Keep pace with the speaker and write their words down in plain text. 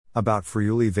About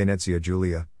Friuli Venezia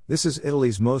Giulia, this is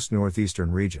Italy's most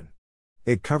northeastern region.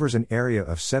 It covers an area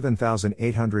of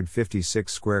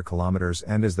 7,856 square kilometers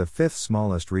and is the fifth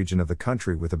smallest region of the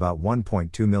country with about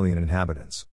 1.2 million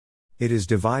inhabitants. It is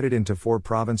divided into 4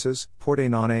 provinces: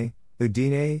 Pordenone,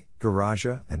 Udine,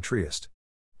 Garaja, and Trieste.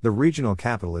 The regional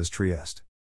capital is Trieste.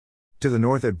 To the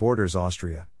north it borders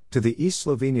Austria, to the east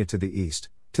Slovenia to the east,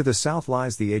 to the south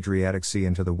lies the Adriatic Sea,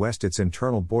 and to the west its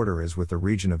internal border is with the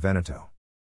region of Veneto.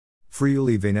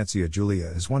 Friuli Venezia Giulia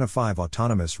is one of 5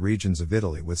 autonomous regions of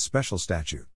Italy with special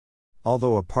statute.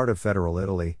 Although a part of federal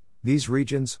Italy, these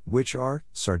regions, which are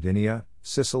Sardinia,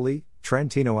 Sicily,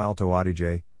 Trentino Alto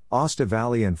Adige, Aosta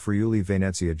Valley and Friuli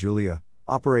Venezia Giulia,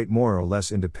 operate more or less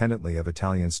independently of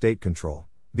Italian state control,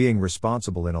 being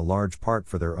responsible in a large part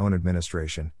for their own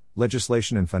administration,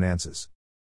 legislation and finances.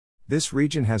 This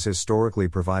region has historically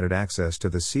provided access to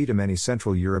the sea to many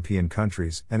Central European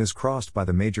countries and is crossed by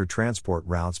the major transport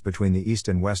routes between the east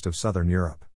and west of southern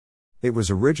Europe. It was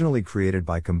originally created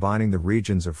by combining the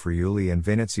regions of Friuli and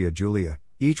Venezia Giulia,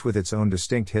 each with its own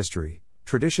distinct history,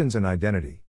 traditions and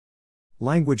identity.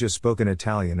 Languages spoken: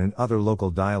 Italian and other local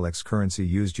dialects. Currency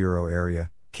used: Euro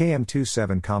area, km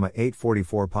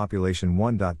 27,844. Population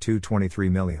 1.223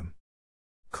 million.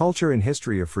 Culture and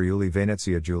history of Friuli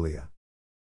Venezia Giulia.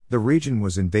 The region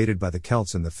was invaded by the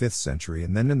Celts in the 5th century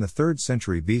and then in the 3rd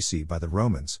century BC by the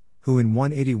Romans, who in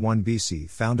 181 BC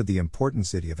founded the important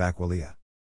city of Aquileia.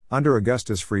 Under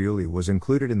Augustus, Friuli was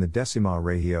included in the Decima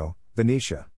Regio,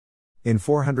 Venetia. In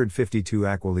 452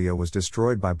 Aquileia was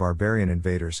destroyed by barbarian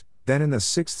invaders. Then in the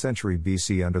 6th century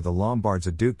BC under the Lombards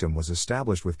a dukedom was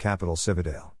established with capital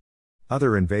Cividale.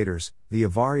 Other invaders, the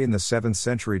Avari in the 7th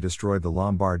century, destroyed the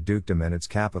Lombard dukedom and its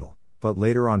capital, but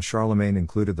later on Charlemagne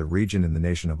included the region in the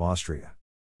nation of Austria.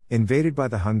 Invaded by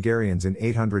the Hungarians in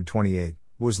 828,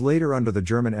 was later under the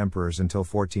German emperors until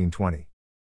 1420.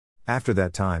 After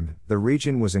that time, the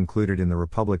region was included in the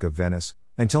Republic of Venice,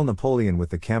 until Napoleon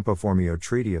with the Campo Formio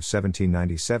Treaty of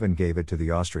 1797 gave it to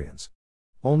the Austrians.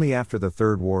 Only after the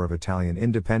Third War of Italian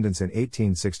Independence in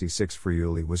 1866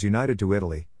 Friuli was united to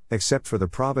Italy, except for the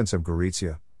province of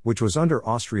Gorizia, which was under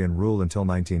Austrian rule until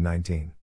 1919.